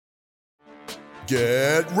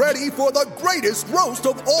Get ready for the greatest roast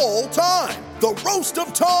of all time, the Roast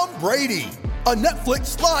of Tom Brady, a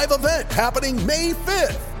Netflix live event happening May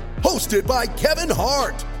 5th. Hosted by Kevin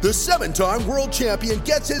Hart, the 7-time world champion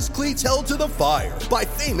gets his cleats held to the fire by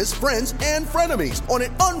famous friends and frenemies on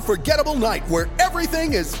an unforgettable night where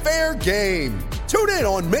everything is fair game. Tune in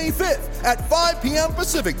on May 5th at 5 p.m.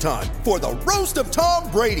 Pacific time for the Roast of Tom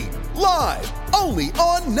Brady, live only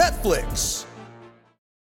on Netflix.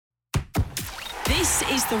 This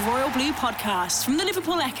is the Royal Blue Podcast from the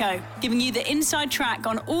Liverpool Echo, giving you the inside track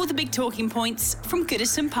on all the big talking points from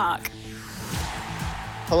Goodison Park.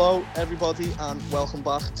 Hello everybody and welcome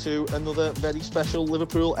back to another very special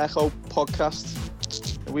Liverpool Echo podcast.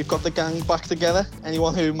 We've got the gang back together.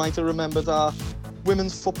 Anyone who might have remembered our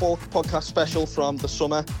women's football podcast special from the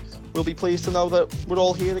summer will be pleased to know that we're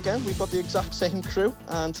all here again. We've got the exact same crew,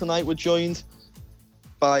 and tonight we're joined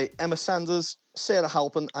by Emma Sanders, Sarah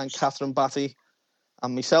Halpin and Catherine Batty,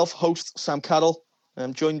 and myself, host Sam Carroll.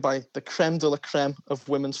 I'm joined by the creme de la creme of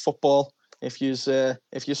women's football. If you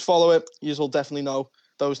follow it, you will definitely know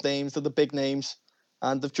those names. They're the big names,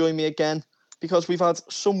 and they've joined me again because we've had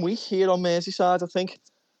some week here on Merseyside, I think,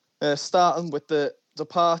 starting with the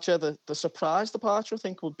departure, the surprise departure, I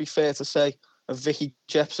think would be fair to say, of Vicky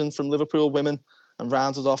Jepson from Liverpool Women, and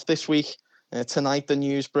rounded off this week, tonight, the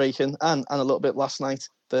news breaking, and a little bit last night,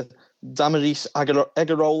 that Damaris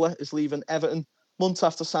Egurrola is leaving Everton months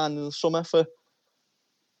after signing in the summer for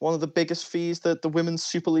one of the biggest fees that the Women's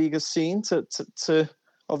Super League has seen. To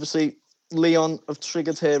obviously, Leon have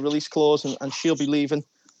triggered her release clause and she'll be leaving.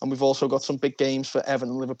 And we've also got some big games for Everton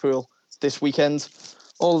and Liverpool this weekend.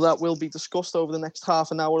 All of that will be discussed over the next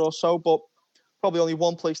half an hour or so, but probably only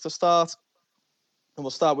one place to start. And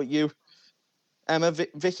we'll start with you, Emma.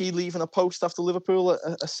 Vicky leaving a post after Liverpool,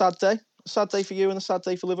 a sad day. A sad day for you and a sad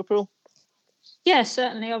day for Liverpool. Yeah,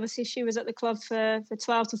 certainly. Obviously, she was at the club for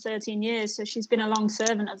 12 to 13 years, so she's been a long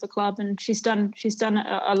servant of the club, and she's done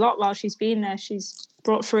a lot while she's been there. She's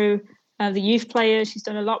brought through the youth players. She's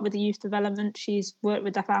done a lot with the youth development. She's worked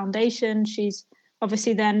with the foundation. She's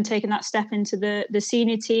obviously then taken that step into the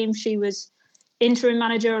senior team. She was interim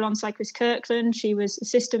manager alongside Chris Kirkland. She was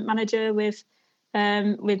assistant manager with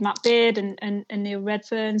Matt Beard and Neil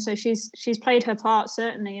Redfern. So she's played her part,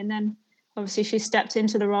 certainly, and then obviously, she stepped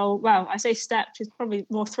into the role. Well, I say stepped, she's probably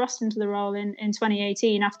more thrust into the role in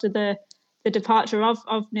 2018 after the departure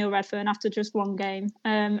of Neil Redfern after just one game.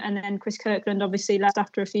 And then Chris Kirkland obviously left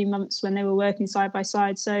after a few months when they were working side by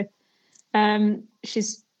side. So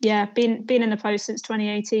she's been in the post since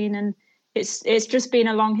 2018, and it's just been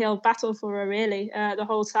a long hill battle for her really the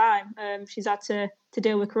whole time. She's had to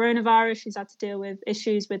deal with coronavirus. She's had to deal with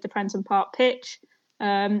issues with the Prenton Park pitch.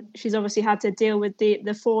 She's obviously had to deal with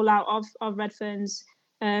the fallout of Redfern's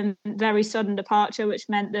very sudden departure, which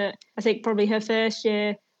meant that I think probably her first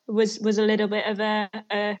year was a little bit of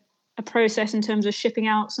a process in terms of shipping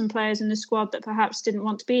out some players in the squad that perhaps didn't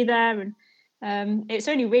want to be there. And it's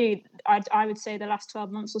only really, I would say, the last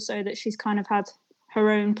 12 months or so that she's kind of had her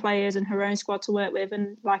own players and her own squad to work with.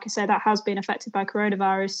 And like I said, that has been affected by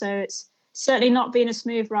coronavirus. So it's certainly not been a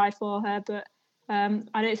smooth ride for her, but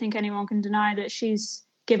I don't think anyone can deny that she's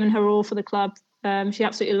given her all for the club. She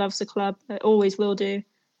absolutely loves the club, always will do.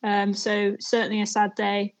 So certainly a sad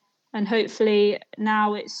day, and hopefully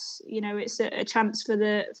now it's a chance for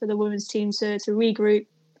the women's team to regroup,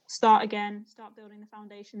 start again, start building the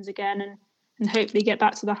foundations again, and hopefully get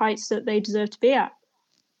back to the heights that they deserve to be at.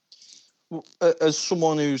 As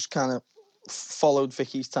someone who's kind of followed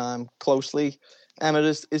Vicky's time closely, Emma,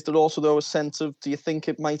 is there also though a sense of, do you think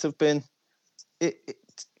it might have been?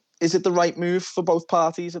 Is it the right move for both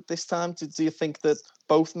parties at this time? Do you think that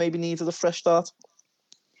both maybe needed a fresh start?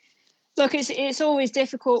 Look, it's always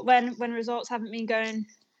difficult when results haven't been going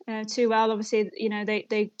too well. Obviously,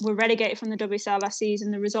 they were relegated from the WSL last season.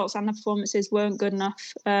 The results and the performances weren't good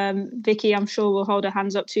enough. Vicky, I'm sure, will hold her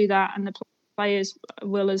hands up to that, and the players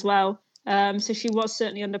will as well. So she was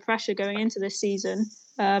certainly under pressure going into this season.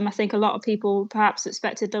 I think a lot of people perhaps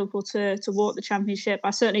expected Liverpool to walk the Championship.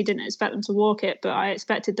 I certainly didn't expect them to walk it, but I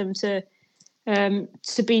expected them to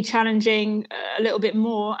be challenging a little bit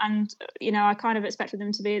more. And, I kind of expected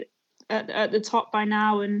them to be at the top by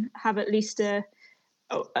now and have at least a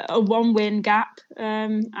one-win gap.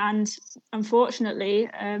 And unfortunately,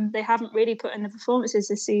 they haven't really put in the performances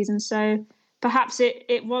this season. So perhaps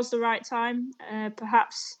it was the right time.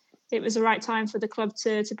 Perhaps it was the right time for the club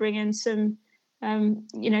to bring in some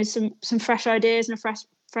fresh ideas and a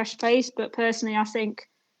fresh pace. But personally, I think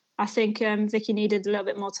Vicky needed a little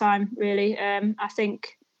bit more time. Really, I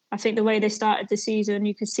think the way they started the season,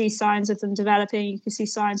 you could see signs of them developing. You could see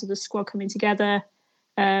signs of the squad coming together.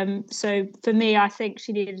 So for me, I think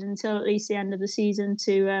she needed until at least the end of the season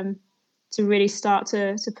to really start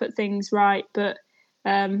to put things right. But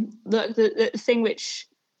look, the thing which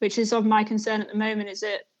is of my concern at the moment is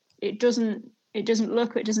that it doesn't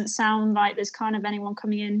sound like there's kind of anyone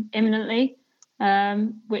coming in imminently,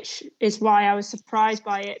 which is why I was surprised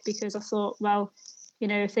by it, because I thought, well,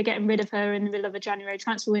 if they're getting rid of her in the middle of a January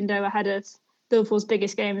transfer window ahead of Liverpool's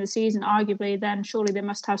biggest game of the season, arguably, then surely they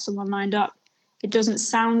must have someone lined up. It doesn't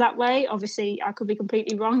sound that way. Obviously, I could be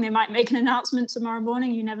completely wrong. They might make an announcement tomorrow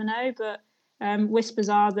morning. You never know. But whispers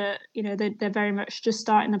are that they're very much just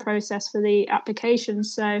starting the process for the application.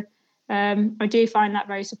 So I do find that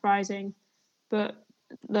very surprising. But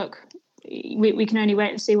look, we can only wait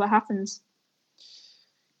and see what happens.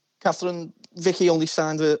 Catherine, Vicky only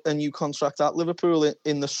signed a new contract at Liverpool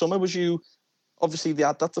in the summer. Obviously they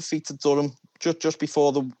had that defeat to Durham just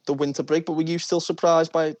before the winter break, but were you still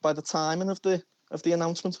surprised by the timing of the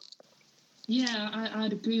announcement? Yeah,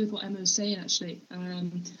 I'd agree with what Emma was saying, actually.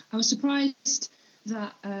 I was surprised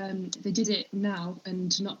that they did it now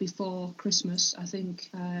and not before Christmas. I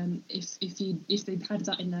think if they'd had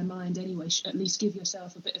that in their mind anyway, at least give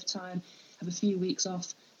yourself a bit of time, have a few weeks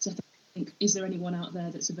off to think, is there anyone out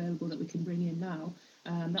there that's available that we can bring in now?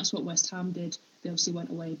 That's what West Ham did. They obviously went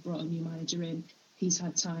away, brought a new manager in. He's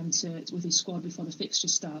had time with his squad before the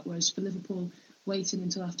fixtures start, whereas for Liverpool, waiting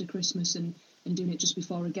until after Christmas and doing it just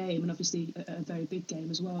before a game, and obviously a very big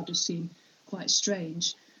game as well, does seem quite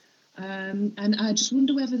strange. And I just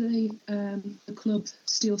wonder whether the club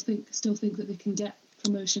still think that they can get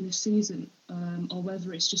promotion this season, or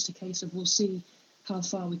whether it's just a case of we'll see how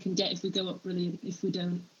far we can get. If we go up, brilliant. If we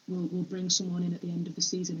don't, we'll bring someone in at the end of the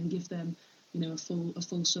season and give them, a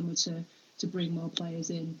full summer to bring more players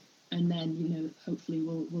in, and then hopefully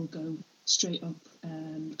we'll go straight up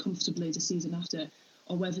comfortably the season after.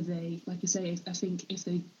 Or whether they, like I say, I think if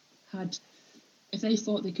they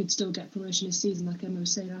thought they could still get promotion this season, like Emma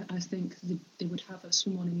was saying, I think they would have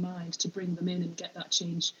someone in mind to bring them in and get that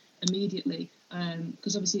change immediately.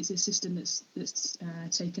 Because obviously it's a system that's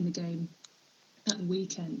taken the game at the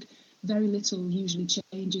weekend. Very little usually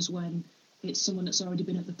changes when it's someone that's already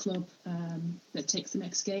been at the club that takes the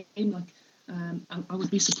next game. I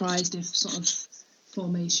would be surprised if sort of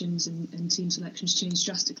formations and team selections change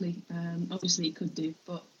drastically. Obviously it could do,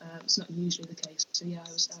 but it's not usually the case. So yeah,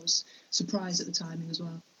 I was surprised at the timing as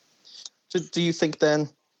well. So do you think then,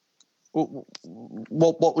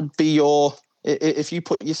 what would be your, if you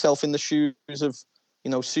put yourself in the shoes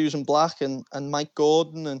of Susan Black and Mike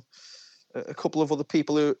Gordon and a couple of other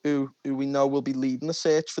people who we know will be leading the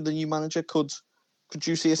search for the new manager, could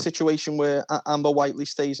you see a situation where Amber Whiteley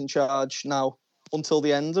stays in charge now until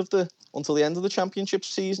the end of the championship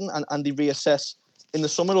season and they reassess in the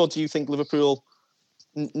summer? Or do you think Liverpool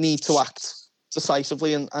need to act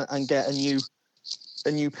decisively and get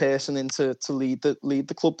a new person in to lead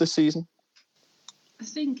the club this season? I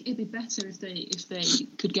think it'd be better if they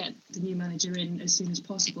could get the new manager in as soon as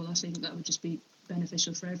possible. I think that would just be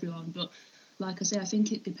beneficial for everyone. But like I say, I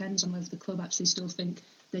think it depends on whether the club actually still think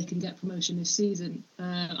they can get promotion this season.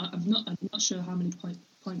 I'm not sure how many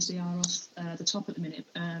points they are off the top at the minute,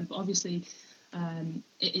 but obviously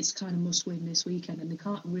it's kind of must win this weekend, and they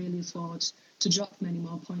can't really afford to drop many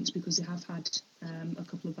more points because they have had a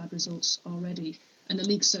couple of bad results already, and the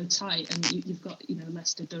league's so tight, and you've got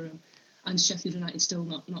Leicester, Durham, and Sheffield United still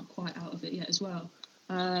not quite out of it yet as well.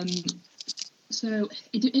 So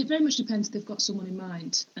it very much depends if they've got someone in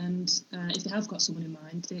mind, and if they have got someone in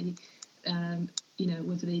mind, they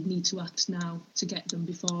whether they need to act now to get them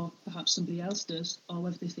before perhaps somebody else does, or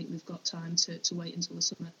whether they think they've got time to wait until the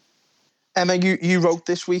summer. Emma, you wrote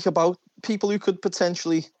this week about people who could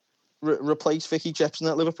potentially replace Vicky Jepson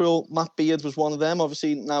at Liverpool. Matt Beard was one of them.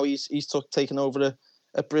 Obviously now he's taken over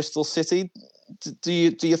at Bristol City. Do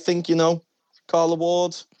you think Carla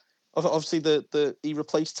Ward? Obviously he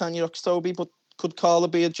replaced Tanya Oxtoby, but could Carla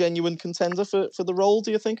be a genuine contender for the role,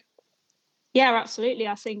 do you think? Yeah, absolutely.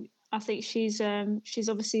 I think she's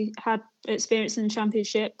obviously had experience in the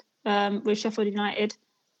Championship with Sheffield United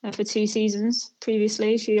for 2 seasons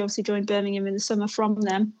previously. She obviously joined Birmingham in the summer from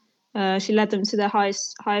them. She led them to their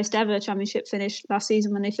highest ever Championship finish last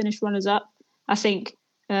season when they finished runners-up. I think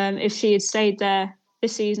if she had stayed there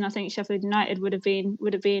this season, I think Sheffield United would have been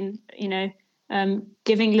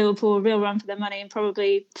giving Liverpool a real run for their money and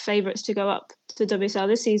probably favourites to go up to WSL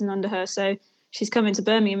this season under her. So she's come into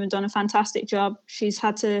Birmingham and done a fantastic job. She's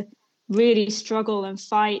had to really struggle and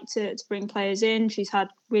fight to bring players in. She's had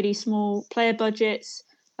really small player budgets,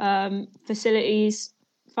 facilities,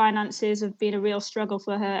 finances have been a real struggle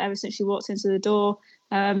for her ever since she walked into the door.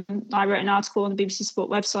 I wrote an article on the BBC Sport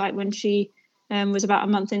website when she was about a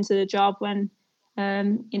month into the job when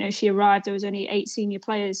she arrived. There was only 8 senior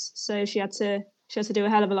players, so she had to do a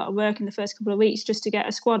hell of a lot of work in the first couple of weeks just to get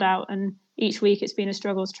a squad out. And each week it's been a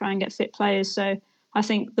struggle to try and get fit players. So I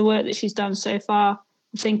think the work that she's done so far,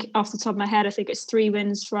 I think off the top of my head, I think it's 3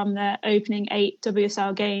 wins from their opening 8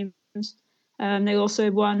 WSL games. They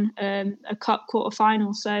also won a cup quarter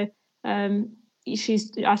final. So I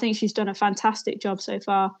think she's done a fantastic job so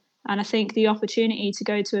far. And I think the opportunity to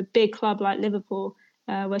go to a big club like Liverpool,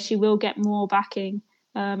 where she will get more backing.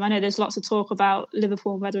 I know there's lots of talk about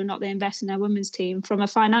Liverpool, whether or not they invest in their women's team. From a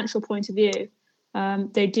financial point of view,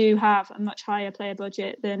 they do have a much higher player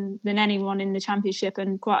budget than anyone in the Championship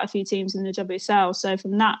and quite a few teams in the WSL. So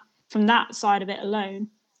from that side of it alone,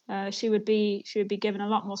 she would be given a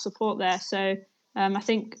lot more support there. So I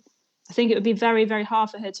think it would be very, very hard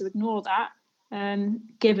for her to ignore that,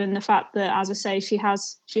 given the fact that, as I say, she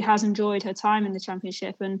has enjoyed her time in the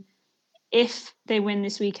Championship. And if they win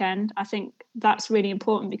this weekend, I think that's really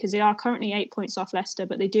important because they are currently 8 points off Leicester,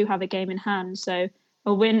 but they do have a game in hand. So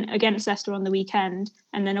a win against Leicester on the weekend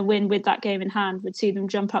and then a win with that game in hand would see them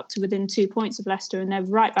jump up to within 2 points of Leicester, and they're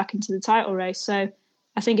right back into the title race. So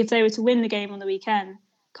I think if they were to win the game on the weekend,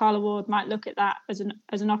 Carla Ward might look at that as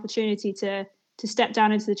an opportunity to step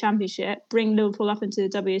down into the Championship, bring Liverpool up into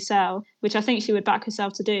the WSL, which I think she would back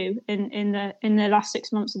herself to do in the last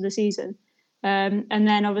 6 months of the season. And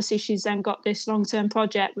then obviously she's then got this long-term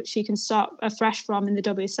project which she can start afresh from in the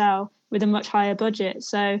WSL with a much higher budget.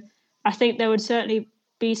 So I think there would certainly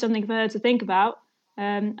be something for her to think about.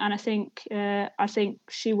 And I think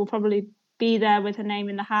she will probably be there with her name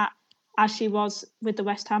in the hat as she was with the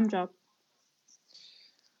West Ham job.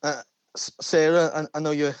 Sarah, I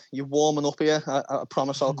know you're warming up here. I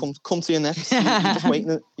promise I'll come to you next.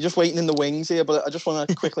 You're just waiting in the wings here. But I just want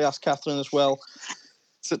to quickly ask Catherine as well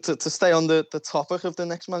to stay on the topic of the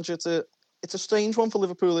next manager. It's a strange one for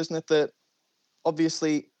Liverpool, isn't it? That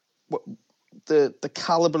obviously the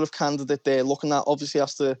calibre of candidate they're looking at obviously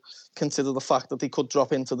has to consider the fact that they could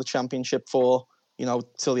drop into the Championship for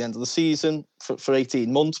till the end of the season for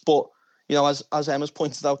 18 months. But as Emma's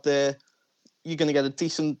pointed out there, you're going to get a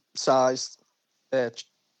decent sized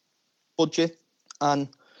budget, and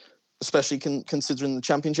especially considering the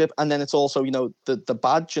Championship. And then it's also the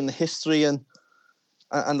badge and the history and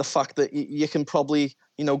the fact that you can probably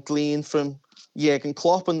glean from Jurgen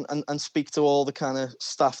Klopp and speak to all the kind of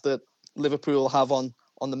staff that Liverpool have on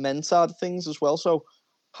the men's side of things as well. So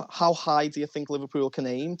how high do you think Liverpool can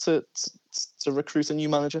aim to recruit a new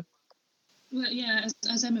manager? Well, yeah,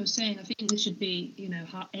 as Emma was saying, I think they should be,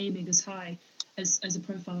 aiming as high as a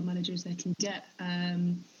profile manager as they can get.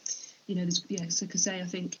 So like I say, I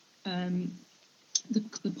think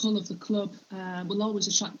the pull of the club will always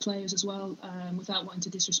attract players as well, without wanting to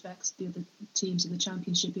disrespect the other teams in the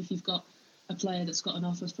Championship. If you've got a player that's got an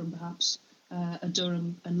offer from perhaps a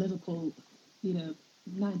Durham and Liverpool,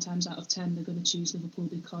 9 times out of 10 they're going to choose Liverpool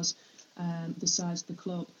because the size of the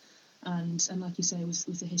club. And like you say,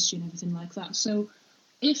 with the history and everything like that. So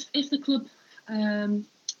if the club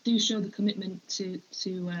do show the commitment to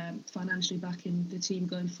financially backing the team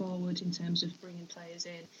going forward in terms of bringing players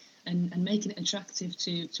in and making it attractive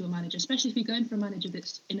to a manager, especially if you're going for a manager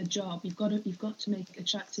that's in a job, you've got to make it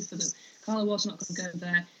attractive for them. Carla Ward's not going to go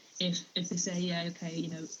there if they say,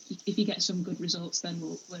 if you get some good results, then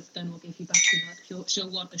we'll give you backing. Like she'll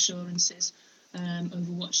want assurances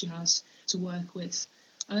over what she has to work with.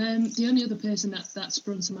 The only other person that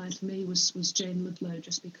sprung to mind for me was Jane Ludlow,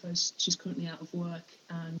 just because she's currently out of work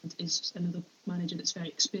and is another manager that's very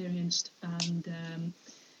experienced and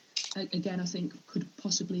again I think could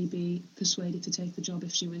possibly be persuaded to take the job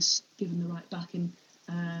if she was given the right backing.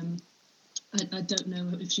 I don't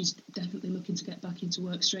know if she's definitely looking to get back into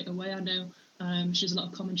work straight away. I know she does a lot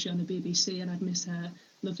of commentary on the BBC, and I'd miss her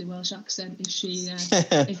lovely Welsh accent if she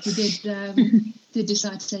did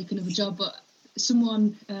decide to take another job. But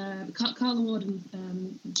someone, Carla Ward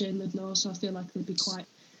and Jane Ludlow also, I feel like they'd be quite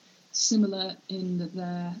similar in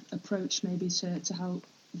their approach maybe to how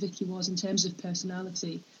Vicky was in terms of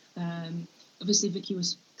personality. Obviously Vicky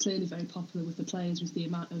was clearly very popular with the players, with the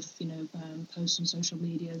amount of posts on social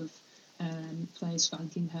media of players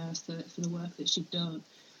thanking her for the work that she'd done.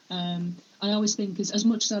 I always think as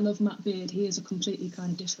much as I love Matt Beard, he is a completely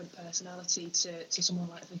kind of different personality to someone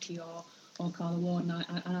like Vicky or Carla Ward,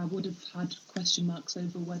 and I would have had question marks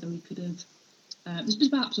over whether he could have, this was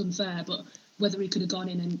perhaps unfair, but whether he could have gone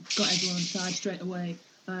in and got everyone on side straight away.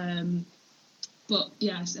 But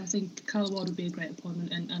yeah, I think Carla Ward would be a great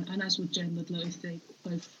appointment, and as would Jane Ludlow if they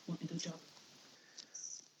both wanted a job.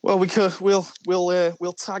 Well,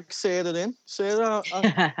 we'll tag Sarah in. Sarah,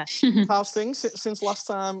 how's things since last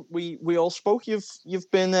time we all spoke?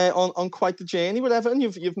 You've been on quite the journey with Everton.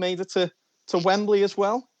 You've made it to Wembley as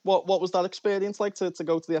well. What was that experience like to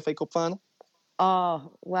go to the FA Cup final?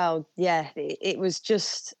 Oh, well, yeah, it was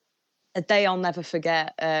just a day I'll never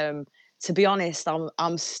forget. To be honest,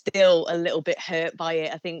 I'm still a little bit hurt by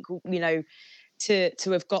it. I think,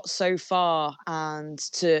 to have got so far and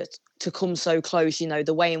to come so close,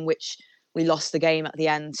 the way in which we lost the game at the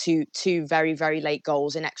end, two very, very late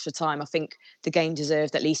goals in extra time. I think the game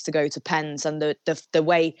deserved at least to go to pens, and the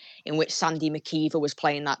way in which Sandy McKeever was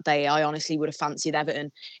playing that day, I honestly would have fancied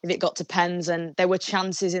Everton if it got to pens. And there were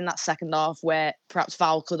chances in that second half where perhaps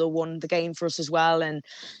Val could have won the game for us as well. And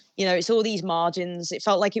it's all these margins. It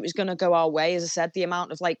felt like it was going to go our way. As I said, the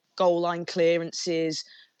amount of goal line clearances,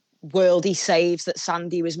 worldy saves that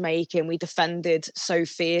Sandy was making. We defended so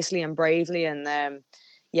fiercely and bravely, and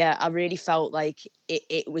I really felt like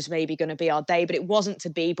it was maybe going to be our day, but it wasn't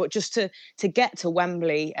to be. But just to get to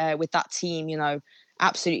Wembley with that team,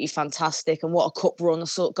 absolutely fantastic. And what a cup run!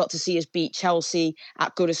 I got to see us beat Chelsea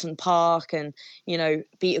at Goodison Park, and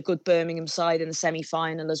beat a good Birmingham side in the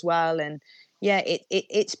semi-final as well. And yeah,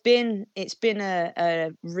 it's been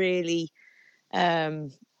a really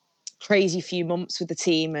crazy few months with the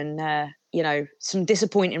team, and some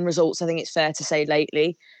disappointing results, I think it's fair to say,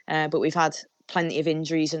 lately, but we've had plenty of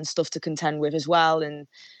injuries and stuff to contend with as well, and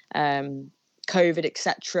COVID,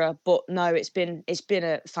 etc. But no, it's been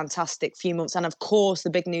a fantastic few months. And of course the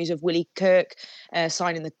big news of Willie Kirk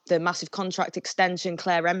signing the massive contract extension,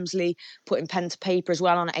 Claire Emsley putting pen to paper as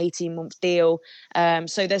well on an 18-month deal.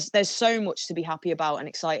 So there's so much to be happy about and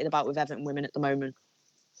excited about with Everton women at the moment.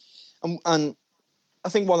 And I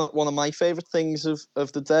think one of my favourite things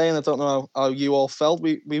of the day, and I don't know how you all felt,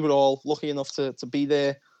 we were all lucky enough to be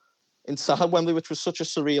there inside Wembley, which was such a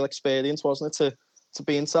surreal experience, wasn't it, to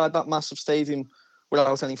be inside that massive stadium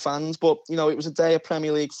without any fans. But, it was a day of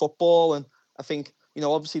Premier League football, and I think,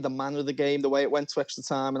 obviously the manner of the game, the way it went to extra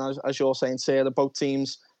time, and as you're saying, Sarah, both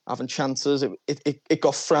teams having chances, it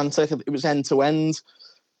got frantic, it was end to end.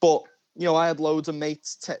 But I had loads of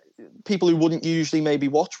mates, people who wouldn't usually maybe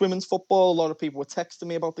watch women's football. A lot of people were texting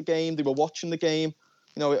me about the game. They were watching the game.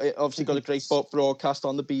 It obviously got a great broadcast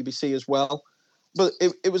on the BBC as well. But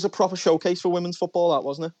it was a proper showcase for women's football, that,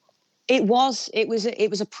 wasn't it? It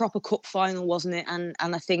was a proper cup final, wasn't it? And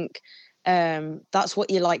I think that's what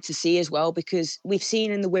you like to see as well, because we've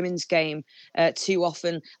seen in the women's game too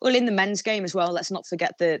often, well, in the men's game as well, let's not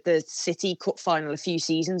forget the City Cup final a few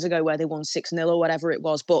seasons ago where they won 6-0 or whatever it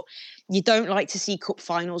was. But you don't like to see cup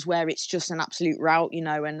finals where it's just an absolute rout,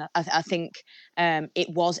 and I think it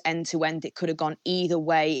was end to end. It could have gone either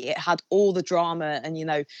way. It had all the drama,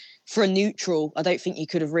 and for a neutral, I don't think you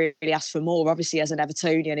could have really asked for more. Obviously, as an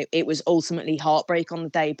Evertonian, it was ultimately heartbreak on the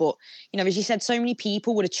day. But as you said, so many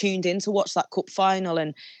people would have tuned in to watch that cup final,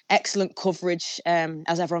 and excellent coverage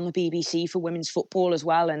as ever on the BBC for women's football as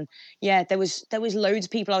well. And yeah, there was loads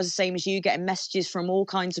of people. I was the same as you, getting messages from all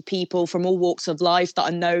kinds of people from all walks of life that I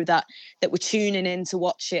know that were tuning in to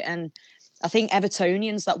watch it. And I think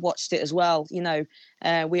Evertonians that watched it as well,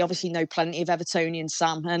 we obviously know plenty of Evertonians,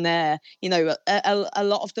 Sam, and a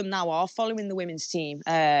lot of them now are following the women's team.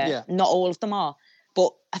 Not all of them are,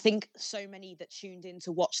 but I think so many that tuned in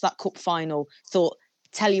to watch that cup final thought,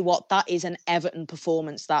 tell you what, that is an Everton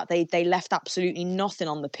performance. That they left absolutely nothing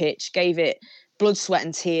on the pitch, gave it blood, sweat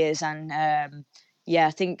and tears. And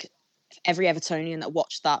I think every Evertonian that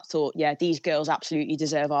watched that thought, these girls absolutely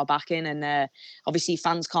deserve our backing. And obviously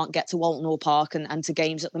fans can't get to Walton Hall Park and to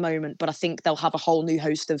games at the moment, but I think they'll have a whole new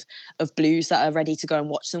host of Blues that are ready to go and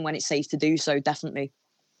watch them when it's safe to do so, definitely.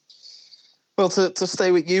 Well, to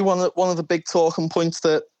stay with you, one of the big talking points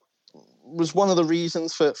that was one of the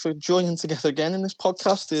reasons for joining together again in this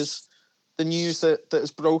podcast is the news that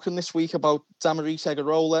has broken this week about Damaris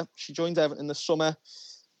Egurrola. She joined Everton this summer.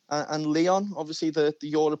 And Lyon, obviously the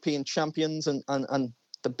European champions and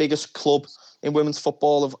the biggest club in women's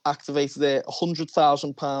football, have activated their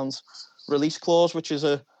 £100,000 release clause, which is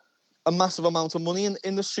a massive amount of money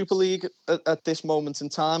in the Super League at this moment in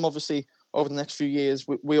time. Obviously, over the next few years,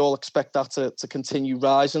 we all expect that to continue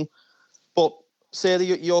rising. But Sarah,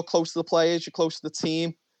 you're close to the players, you're close to the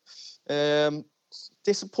team.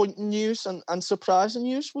 Disappointing news and surprising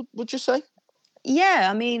news, would you say? Yeah,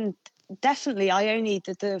 I mean, definitely. I only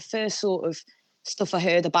the first sort of stuff I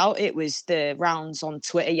heard about it was the rounds on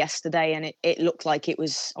Twitter yesterday, and it looked like it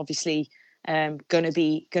was obviously going to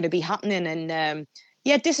be happening. And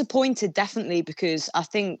disappointed definitely, because I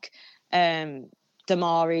think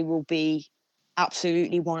Damaris will be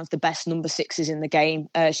absolutely one of the best number sixes in the game.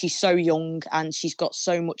 She's so young and she's got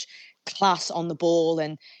so much class on the ball,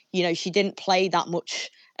 and she didn't play that much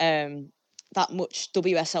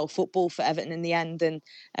WSL football for Everton in the end, and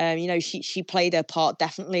she played her part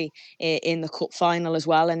definitely in the cup final as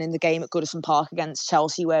well, and in the game at Goodison Park against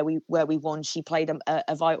Chelsea where we won. She played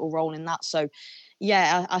a vital role in that. So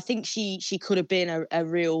yeah, I think she could have been a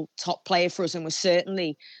real top player for us, and was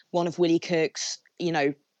certainly one of Willie Kirk's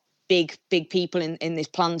big people in these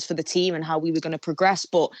plans for the team and how we were going to progress.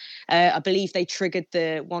 But I believe they triggered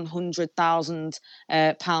the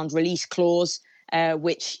 £100,000 release clause,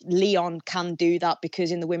 which Lyon can do that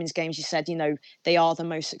because in the women's games, you said, they are the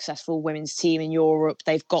most successful women's team in Europe.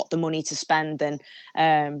 They've got the money to spend. And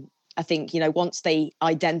I think, once they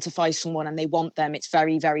identify someone and they want them, it's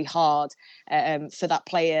very, very hard for that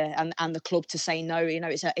player and the club to say no.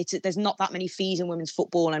 There's not that many fees in women's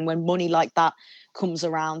football. And when money like that comes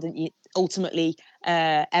around, and ultimately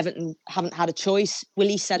Everton haven't had a choice.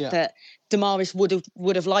 Willie said that Damaris would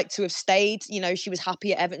have liked to have stayed. She was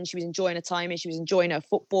happy at Everton. She was enjoying her time and she was enjoying her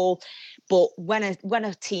football. But when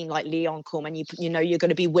a team like Lyon come and you're going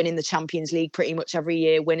to be winning the Champions League pretty much every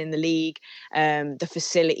year, winning the league, the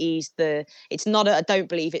facilities, it's not. I don't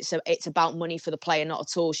believe it's about money for the player, not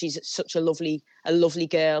at all. She's such a lovely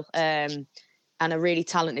girl. And a really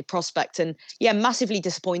talented prospect. And yeah, massively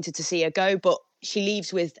disappointed to see her go, but she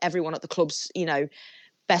leaves with everyone at the club's,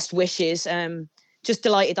 best wishes. Just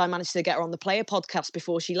delighted I managed to get her on the Player podcast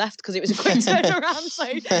before she left because it was a quick turnaround. So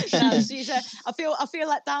she's. I feel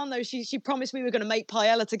let down though. She promised we were going to make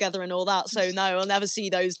paella together and all that. So no, I'll never see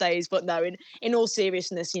those days. But no, in all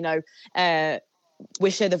seriousness,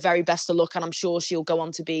 wish her the very best of luck, and I'm sure she'll go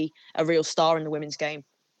on to be a real star in the women's game.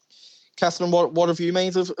 Catherine, what have you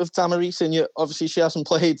made of Damaris? And obviously she hasn't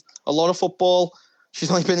played a lot of football.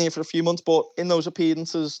 She's only been here for a few months, but in those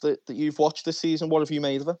appearances that you've watched this season, what have you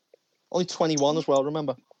made of her? Only 21 as well,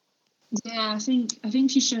 remember? Yeah, I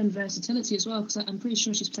think she's shown versatility as well, because I'm pretty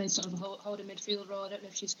sure she's played sort of a holding midfield role. I don't know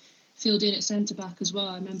if she's filled in at centre-back as well.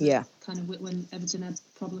 I remember kind of when Everton had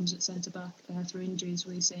problems at centre-back through injuries,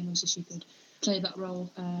 where he's saying obviously she could play that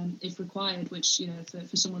role if required, which,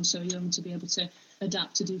 for someone so young to be able to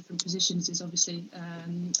adapt to different positions is obviously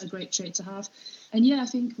a great trait to have. And yeah, I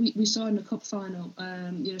think we saw in the cup final,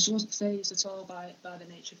 she wasn't phased at all by the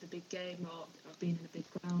nature of the big game or being in a big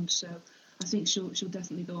ground. So I think she'll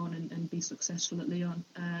definitely go on and be successful at Lyon.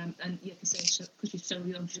 And yeah, because she's so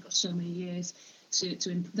young, she's got so many years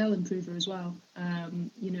they'll improve her as well.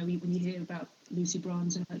 When you hear about Lucy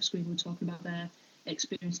Bronze and Alex Green, we're talking about their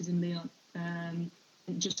experiences in Lyon, and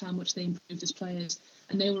just how much they improved as players,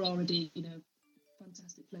 and they were already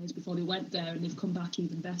fantastic players before they went there, and they've come back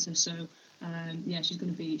even better. So she's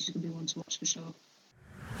going to be one to watch for sure.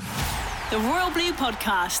 The Royal Blue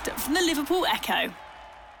Podcast from the Liverpool Echo.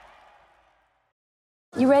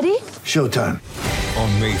 You ready? Showtime.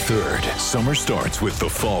 On May 3rd, summer starts with The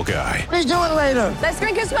Fall Guy. Let's do it later. Let's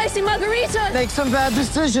drink a spicy margarita. Make some bad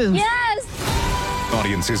decisions. Yes.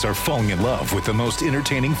 Audiences are falling in love with the most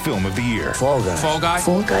entertaining film of the year. Fall Guy. Fall Guy.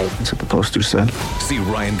 Fall Guy. That's what the poster said. See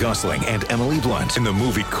Ryan Gosling and Emily Blunt in the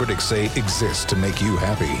movie critics say exists to make you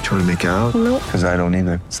happy. Trying to make it out? Nope. Because I don't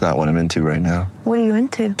either. It's not what I'm into right now. What are you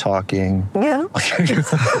into? Talking. Yeah.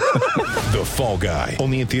 The Fall Guy.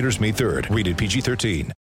 Only in theaters May 3rd. Rated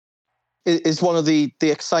PG-13. Is one of the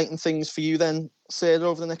exciting things for you then, Sarah,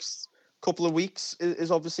 over the next couple of weeks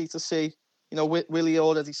is obviously to see, Willie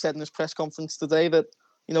already said in his press conference today that,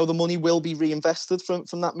 the money will be reinvested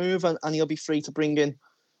from that move, and he'll be free to bring in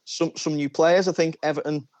some new players. I think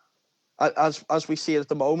Everton, as we see it at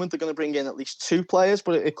the moment, they're going to bring in at least 2 players,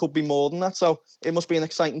 but it could be more than that. So it must be an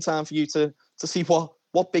exciting time for you to see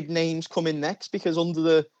what big names come in next, because under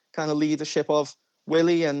the kind of leadership of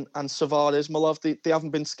Willie and Savar Ismailov, they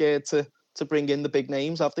haven't been scared to bring in the big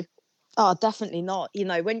names, have they? Oh, definitely not.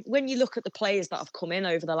 When you look at the players that have come in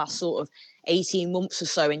over the last sort of 18 months or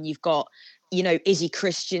so, and you've got, Izzy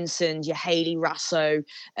Christiansen, your Hayley Rasso,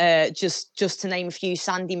 just to name a few,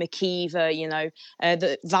 Sandy McKeever,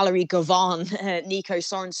 the Valerie Gavan, Nico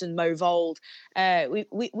Sorensen, Mo Vold.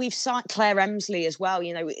 We've signed Claire Emsley as well,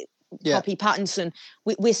 Poppy Pattinson.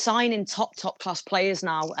 We're signing top class players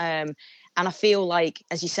now. And I feel like,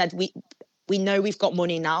 as you said, we know we've got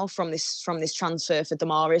money now from this transfer for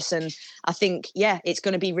Damaris, and I think it's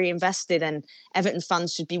going to be reinvested, and Everton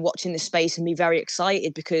fans should be watching this space and be very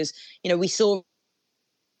excited, because we saw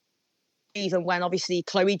even when obviously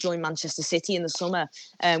Chloe joined Manchester City in the summer,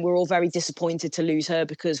 we're all very disappointed to lose her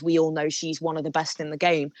because we all know she's one of the best in the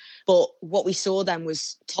game. But what we saw then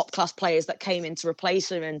was top class players that came in to replace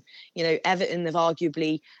her, and Everton have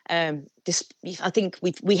arguably I think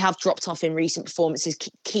we have dropped off in recent performances,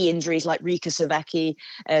 key injuries like Rika Savecki,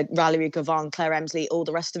 Valerie Gavan, Claire Emsley, all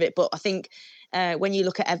the rest of it. But I think when you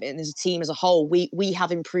look at Everton as a team as a whole, we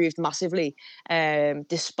have improved massively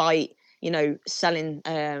despite selling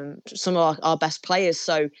some of our best players.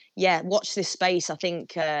 So yeah, watch this space. I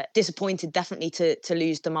think disappointed definitely to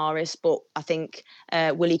lose Damaris, but I think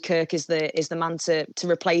Willie Kirk is the man to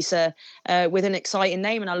replace her with an exciting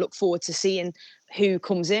name, and I look forward to seeing who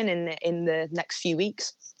comes in the next few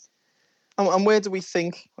weeks. And where do we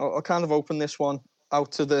think? I'll kind of open this one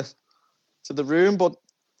out to the room, but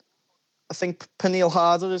I think Pernille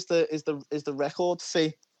Harder is the record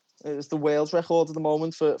fee. It's the Wales record at the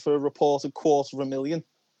moment for a reported $250,000.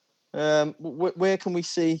 Where can we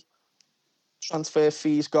see transfer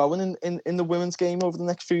fees going in the women's game over the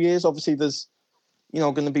next few years? Obviously, there's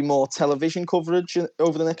going to be more television coverage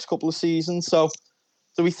over the next couple of seasons. So,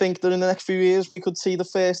 do we think that in the next few years we could see the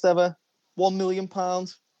first ever £1 million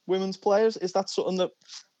women's players? Is that something that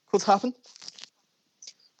could happen?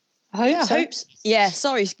 I hope so. Yeah,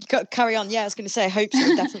 sorry, carry on. Yeah, I was going to say, I hope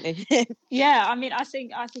so, definitely. Yeah, I mean, I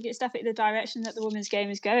think it's definitely the direction that the women's game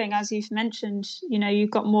is going. As you've mentioned,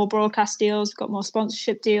 you've got more broadcast deals, got more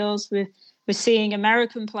sponsorship deals. We're seeing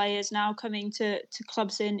American players now coming to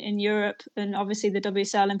clubs in Europe, and obviously the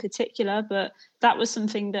WSL in particular. But that was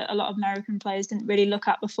something that a lot of American players didn't really look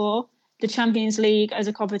at before. The Champions League as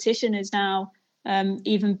a competition is now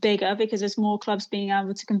even bigger because there's more clubs being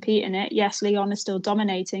able to compete in it. Yes, Lyon is still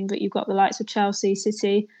dominating, but you've got the likes of Chelsea,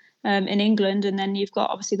 City in England, and then you've got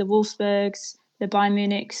obviously the Wolfsburgs, the Bayern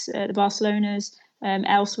Munichs, the Barcelonas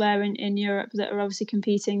elsewhere in Europe that are obviously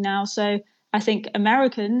competing now. So I think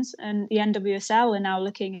Americans and the NWSL are now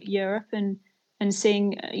looking at Europe and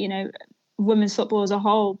seeing women's football as a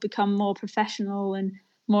whole become more professional and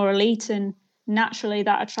more elite, and naturally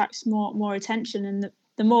that attracts more attention. And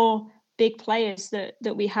the more big players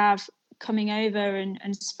that we have coming over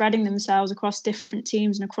and spreading themselves across different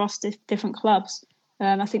teams and across different clubs,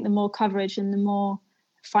 I think the more coverage and the more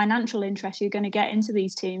financial interest you're going to get into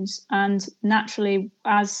these teams. And naturally,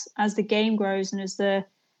 as the game grows and as the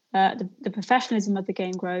professionalism of the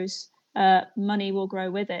game grows, money will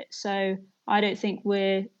grow with it. So I don't think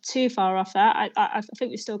we're too far off that. I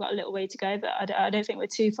think we've still got a little way to go, but I don't think we're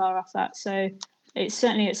too far off that. So it's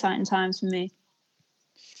certainly exciting times for me.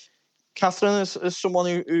 Catherine, as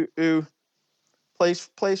someone who plays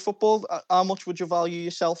football, how much would you value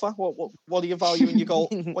yourself at? What are you valuing your goal?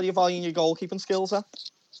 What are you valuing your goalkeeping skills at?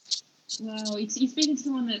 Well, you've been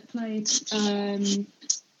someone that played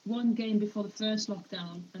one game before the first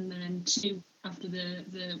lockdown, and then two after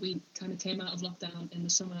we kind of came out of lockdown in the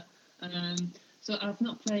summer. So I've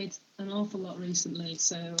not played an awful lot recently.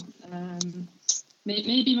 So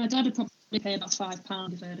maybe my dad would probably pay about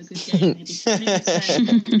 £5 if I had a good game, maybe 10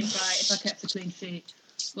 if I kept a clean sheet.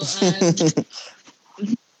 But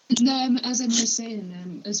as I was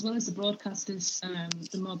saying, as well as the broadcasters,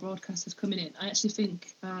 the more broadcasters coming in, I actually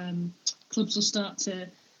think clubs will start to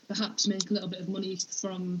perhaps make a little bit of money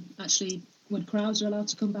from actually when crowds are allowed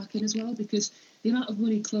to come back in as well, because the amount of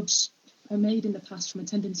money clubs have made in the past from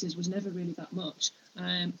attendances was never really that much.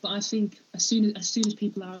 But I think as soon as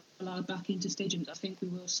people are allowed back into stadiums, I think we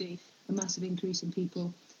will see a massive increase in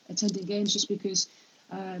people attending games, just because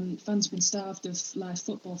fans have been starved of live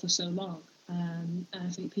football for so long. And I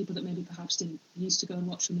think people that maybe perhaps didn't used to go and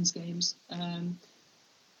watch women's games,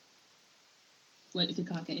 well, if they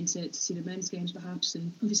can't get into to see the men's games perhaps,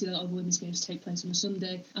 and obviously a lot of women's games take place on a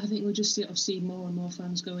Sunday, I think we'll just sort of see more and more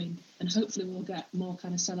fans going, and hopefully we'll get more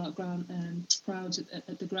kind of sell-out crowds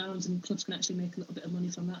at the grounds, and clubs can actually make a little bit of money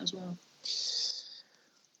from that as well.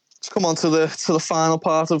 Let's come on to the final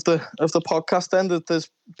part of the podcast then. There's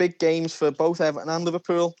big games for both Everton and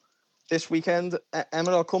Liverpool this weekend.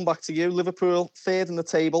 Emma, I'll come back to you. Liverpool, third in the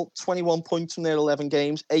table, 21 points from their 11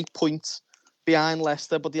 games, 8 points behind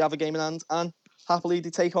Leicester, but they have a game in hand, and happily they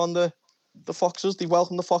take on the Foxes. They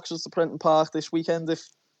welcome the Foxes to Prenton Park this weekend, if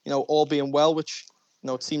all being well, which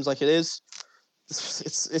it seems like it is.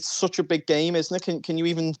 It's such a big game, isn't it? Can you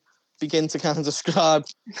even begin to kind of describe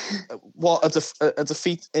what a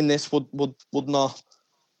defeat in this would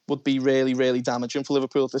be really, really damaging for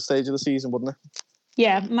Liverpool at this stage of the season, wouldn't it?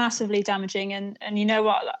 Yeah, massively damaging. And you know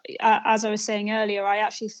what? As I was saying earlier, I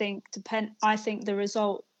actually think the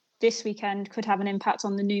result this weekend could have an impact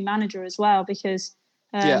on the new manager as well, because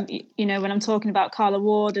when I'm talking about Carla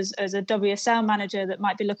Ward as a WSL manager that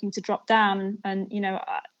might be looking to drop down, and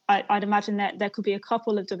I'd imagine that there could be a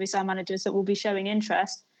couple of WSL managers that will be showing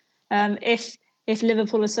interest. If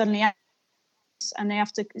Liverpool are suddenly out and they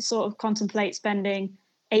have to sort of contemplate spending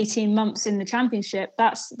 18 months in the Championship,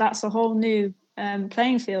 that's a whole new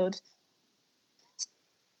playing field.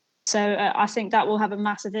 So I think that will have a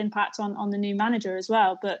massive impact on the new manager as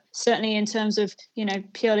well. But certainly in terms of,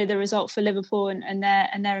 purely the result for Liverpool and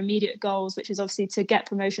their immediate goals, which is obviously to get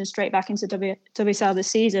promotion straight back into WSL this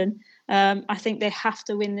season, I think they have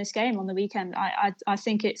to win this game on the weekend. I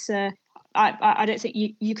think it's I don't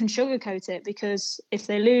think you can sugarcoat it, because if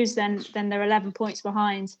they lose, then they're 11 points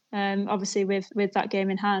behind, obviously with that game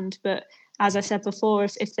in hand. But as I said before,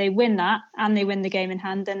 if they win that and they win the game in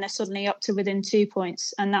hand, then they're suddenly up to within 2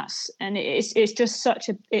 points, and it's just such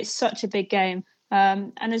a big game.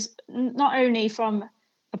 And it's not only from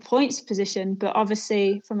a points position, but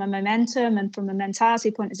obviously from a momentum and from a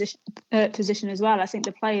mentality position as well. I think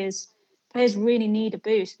the players really need a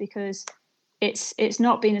boost, because it's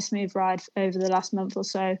not been a smooth ride over the last month or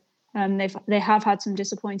so. They have had some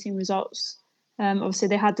disappointing results. Obviously,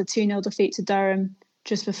 they had the 2-0 defeat to Durham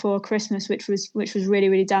just before Christmas, which was really,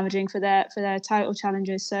 really damaging for their title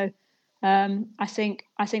challenges. So I think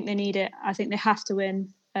they need it. I think they have to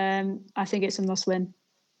win. I think it's a must win.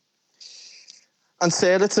 And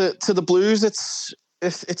Sarah, to the Blues,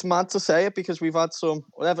 it's mad to say it, because Everton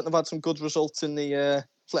have had some good results in the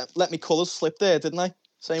let me colours slip there, didn't I?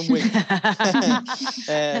 Same week.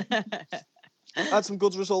 Had some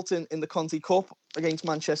good results in the Conti Cup against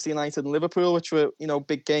Manchester United and Liverpool, which were,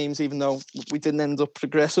 big games, even though we didn't end up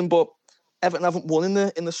progressing. But Everton haven't won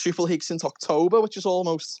in the Super League since October, which is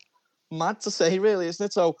almost mad to say, really, isn't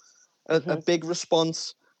it? So a big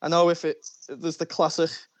response. I know there's the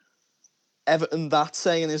classic Everton that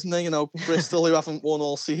saying, isn't there? Bristol, who haven't won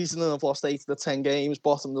all season and have lost 8 of the 10 games,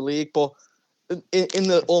 bottom of the league. But in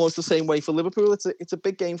almost the same way for Liverpool, it's a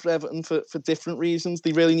big game for Everton for different reasons.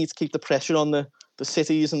 They really need to keep the pressure on the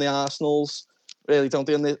Cities and the Arsenals, really, don't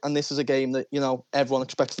they? And this is a game that everyone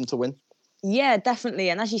expects them to win. Yeah, definitely.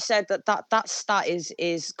 And as you said, that stat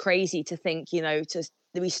is crazy to think.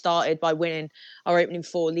 We started by winning our opening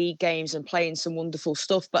 4 league games and playing some wonderful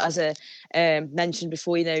stuff. But as I mentioned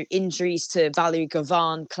before, injuries to Valerie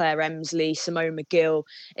Gavan, Claire Emsley, Simone McGill,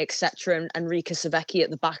 etc., and Rika Savecki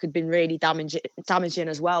at the back had been really damaging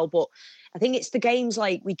as well. But I think it's the games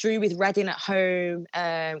like we drew with Reading at home,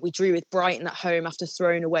 we drew with Brighton at home after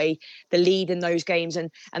throwing away the lead in those games. And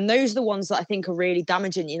those are the ones that I think are really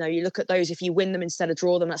damaging. You look at those, if you win them instead of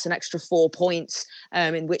draw them, that's an extra 4 points,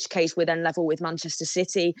 in which case we're then level with Manchester City.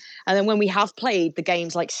 And then when we have played the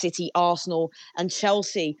games like City, Arsenal and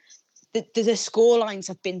Chelsea, the score lines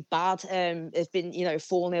have been bad. They've been, 4-0,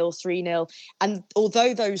 3-0. And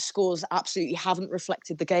although those scores absolutely haven't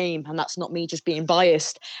reflected the game, and that's not me just being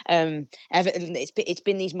biased, Everton, it's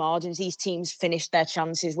been these margins. These teams finished their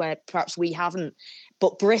chances where perhaps we haven't.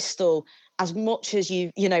 But Bristol, as much as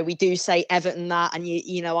we do say Everton that, and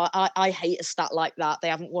I hate a stat like that. They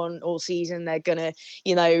haven't won all season. They're gonna,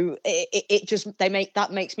 that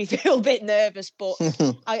makes me feel a bit nervous. But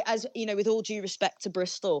with all due respect to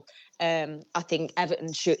Bristol, I think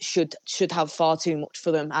Everton should have far too much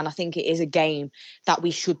for them, and I think it is a game that we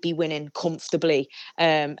should be winning comfortably.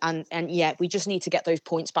 And we just need to get those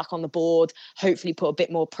points back on the board. Hopefully, put a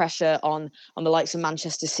bit more pressure on the likes of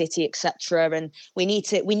Manchester City, etc. And we need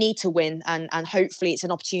to win. And hopefully it's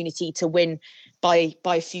an opportunity to win by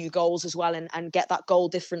a few goals as well, and get that goal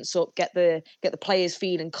difference up, get the players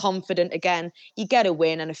feeling confident again. You get a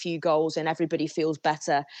win and a few goals and everybody feels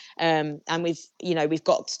better. And we've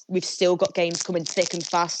still got games coming thick and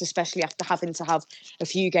fast, especially after having to have a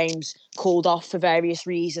few games called off for various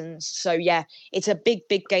reasons. So yeah, it's a big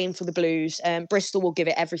game for the Blues. Bristol will give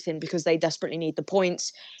it everything because they desperately need the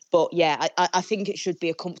points. But yeah, I think it should be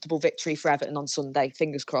a comfortable victory for Everton on Sunday.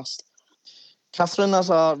 Fingers crossed. Catherine, as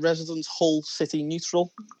our resident Hull City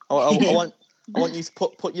neutral, I want you to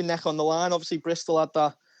put your neck on the line. Obviously, Bristol had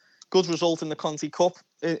that good result in the Conti Cup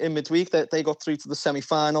in midweek. They got through to the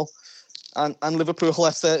semi-final, and Liverpool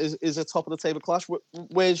Leicester is a top of the table clash.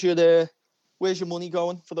 Where's your money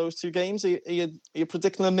going for those 2 games? Are you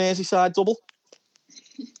predicting a Merseyside double?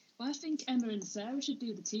 Well, I think Emma and Sarah should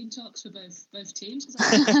do the team talks for both teams, because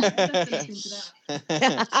I don't think into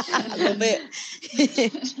that. I love it.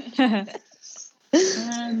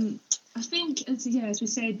 I think, as we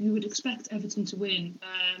said, we would expect Everton to win.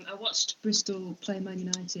 I watched Bristol play Man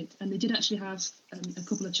United, and they did actually have a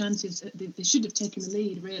couple of chances. They should have taken the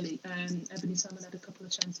lead, really. Ebony Salmon had a couple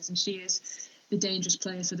of chances, and she is the dangerous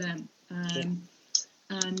player for them.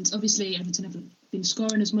 And obviously, Everton haven't been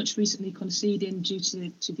scoring as much recently, conceding due to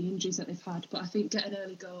the injuries that they've had. But I think get an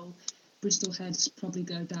early goal, Bristol heads probably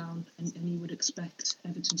go down, and you would expect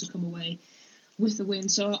Everton to come away with the win.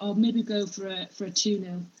 So I'll maybe go for a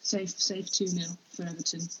 2-0, safe 2-0 for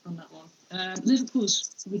Everton on that one.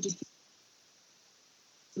 Liverpool's ridiculously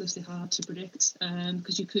hard to predict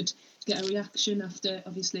because you could get a reaction after,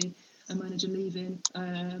 obviously, a manager leaving,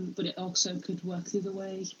 but it also could work the other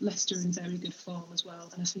way. Leicester in very good form as well,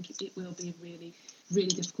 and I think it will be a really, really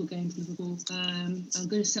difficult game for Liverpool. I'm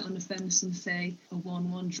going to sit on the fence and say a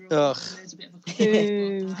 1-1 draw. There's a bit of a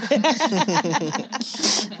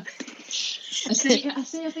I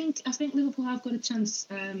think Liverpool have got a chance,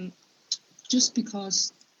 just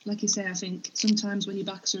because, like you say, I think sometimes when your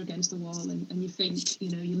backs are against the wall and you think,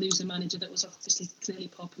 you lose a manager that was obviously clearly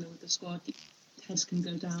popular with the squad, heads can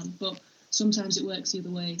go down, but sometimes it works the other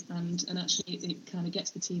way, and actually it kind of gets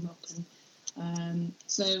the team up. And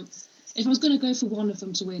so if I was going to go for one of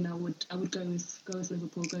them to win, I would go with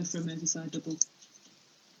Liverpool, go for a Merseyside double.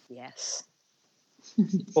 Yes.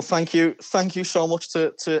 Well, thank you so much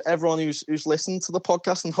to everyone who's listened to the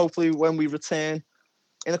podcast, and hopefully when we return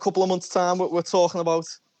in a couple of months' time, we're talking about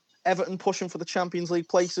Everton pushing for the Champions League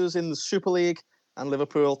places in the Super League and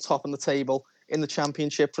Liverpool topping the table in the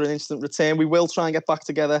Championship for an instant return. We will try and get back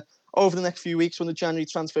together over the next few weeks when the January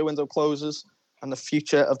transfer window closes and the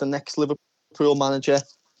future of the next Liverpool manager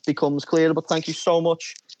becomes clearer. But thank you so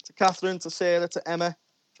much to Catherine, to Sarah, to Emma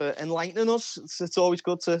for enlightening us. It's always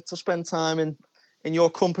good to spend time in your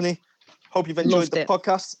company. Hope you've enjoyed the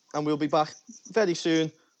podcast, and we'll be back very soon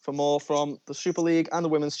for more from the Super League and the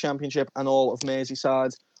Women's Championship and all of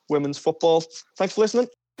Merseyside women's football. Thanks for listening.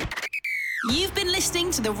 You've been listening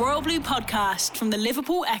to the Royal Blue Podcast from the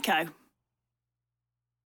Liverpool Echo.